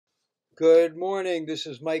Good morning. This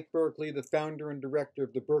is Mike Berkeley, the founder and director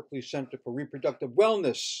of the Berkeley Center for Reproductive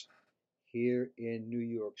Wellness here in New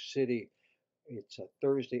York City. It's a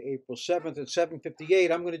Thursday, April 7th at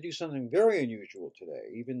 7:58. I'm going to do something very unusual today.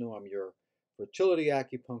 Even though I'm your fertility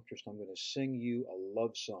acupuncturist, I'm going to sing you a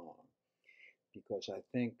love song because I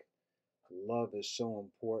think love is so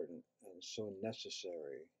important and so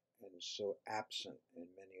necessary and so absent in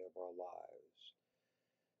many of our lives.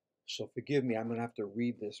 So forgive me, I'm going to have to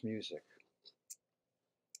read this music.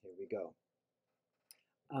 Here we go.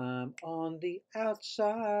 I'm on the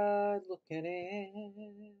outside looking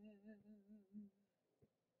in.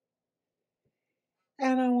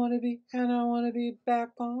 And I wanna be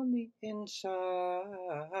back on the inside.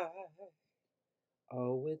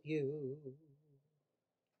 Oh, with you.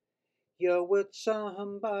 You're with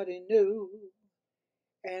somebody new.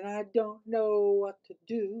 And I don't know what to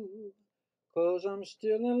do. 'Cause I'm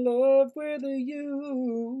still in love with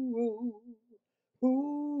you.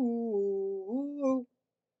 Ooh.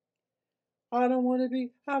 I don't wanna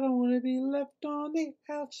be left on the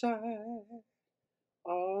outside,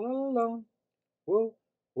 all alone. Whoa,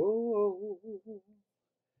 whoa, whoa.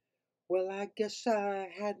 Well, I guess I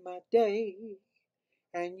had my day,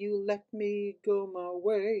 and you let me go my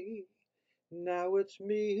way. Now it's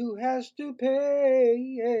me who has to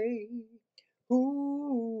pay.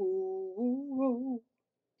 Ooh,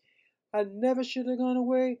 I never should have gone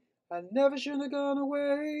away. I never should have gone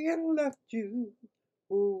away and left you.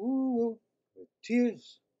 Ooh, with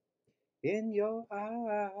tears in your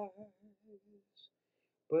eyes.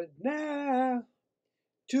 But now,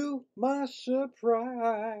 to my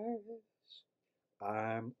surprise,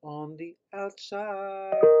 I'm on the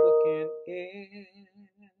outside looking in.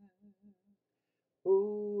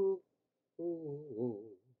 Ooh, ooh, ooh.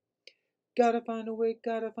 Gotta find a way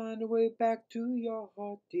back to your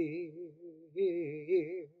heart, dear.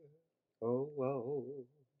 Oh, oh,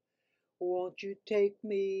 won't you take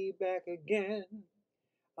me back again?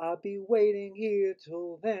 I'll be waiting here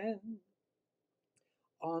till then,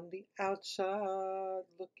 on the outside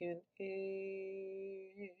looking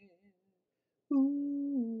in.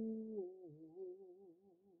 Ooh.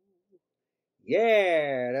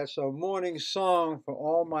 Yeah, that's a morning song for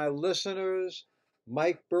all my listeners.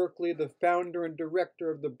 Mike Berkeley, the founder and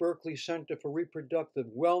director of the Berkeley Center for Reproductive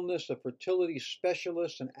Wellness, a fertility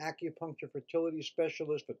specialist, an acupuncture fertility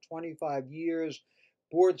specialist for 25 years,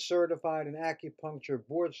 board certified in acupuncture,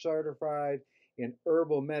 board certified in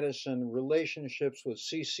herbal medicine, relationships with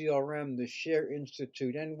CCRM, the Share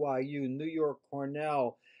Institute, NYU, New York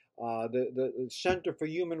Cornell, the Center for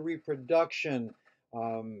Human Reproduction,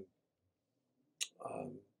 um,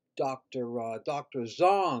 um, Dr.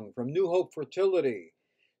 Zong from New Hope Fertility.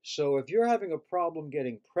 So if you're having a problem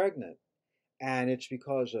getting pregnant and it's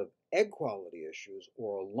because of egg quality issues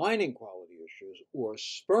or lining quality issues or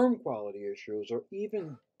sperm quality issues or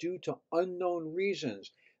even due to unknown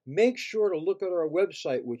reasons, make sure to look at our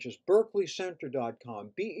website, which is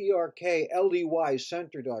berkeleycenter.com, BERKLEY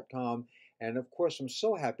center.com. And of course, I'm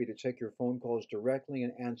so happy to take your phone calls directly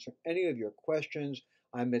and answer any of your questions.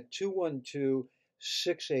 I'm at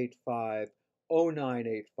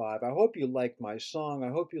 212-685-0985. I hope you like my song. I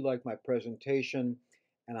hope you like my presentation.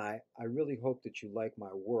 And I really hope that you like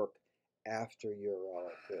my work after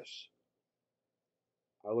this.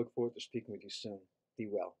 I look forward to speaking with you soon. Be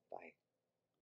well. Bye.